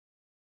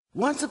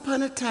Once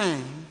upon a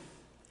time,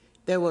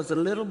 there was a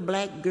little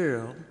black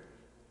girl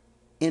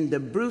in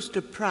the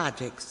Brewster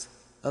Projects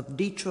of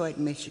Detroit,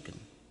 Michigan.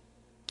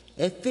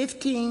 At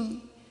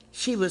 15,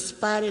 she was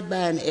spotted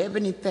by an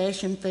Ebony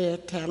Fashion Fair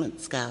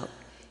talent scout,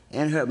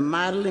 and her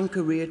modeling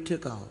career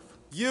took off.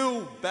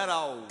 You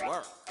better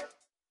work.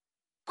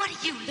 What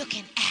are you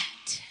looking at?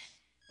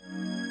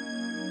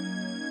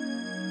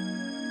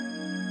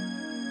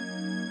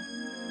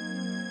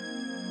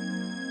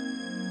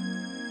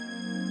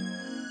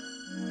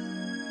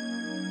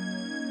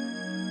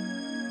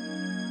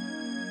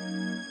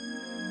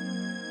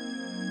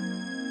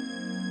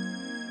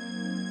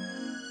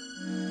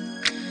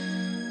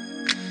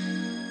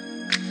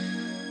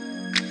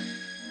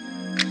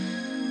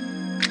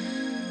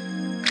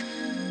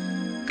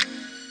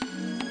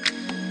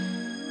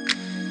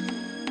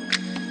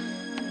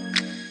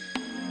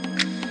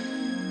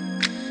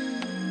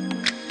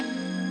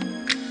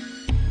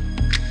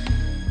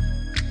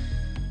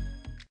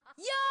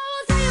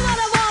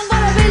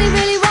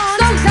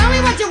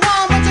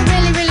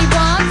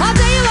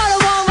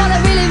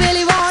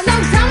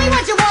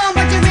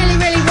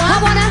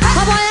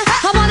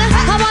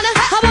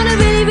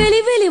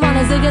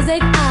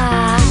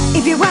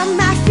 If you want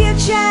my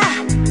future,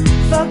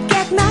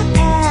 forget my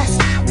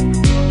past.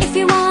 If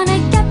you wanna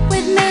get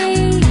with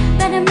me,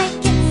 better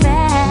make it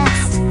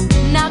fast.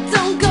 Now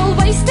don't go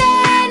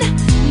wasting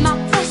my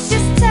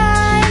precious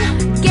time.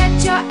 Get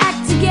your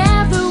act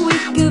together, we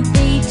could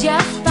be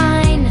just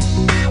fine.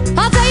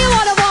 I'll tell you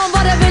what I want,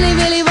 what I really,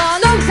 really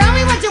want. Don't tell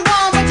me what you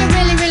want, what you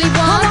really, really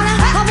want.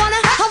 I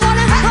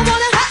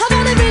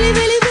wanna really,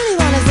 really, really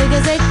wanna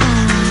zig.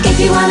 If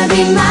you wanna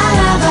be my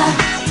lover,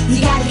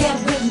 you gotta get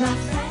with my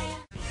friend.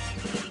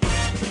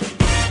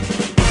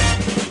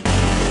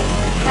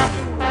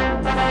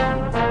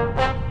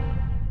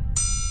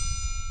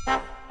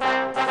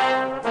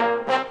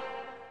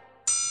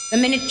 The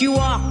minute you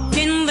walked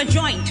in the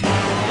joint,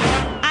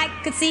 I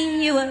could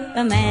see you were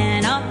a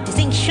man of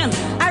distinction,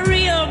 a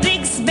real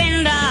big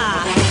spender.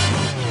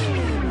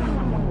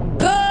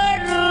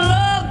 Good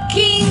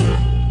looking,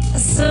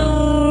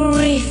 so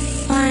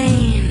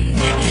refined.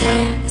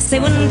 Say,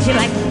 wouldn't you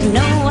like to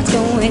know what's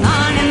going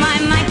on in my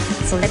mind?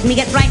 So let me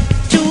get right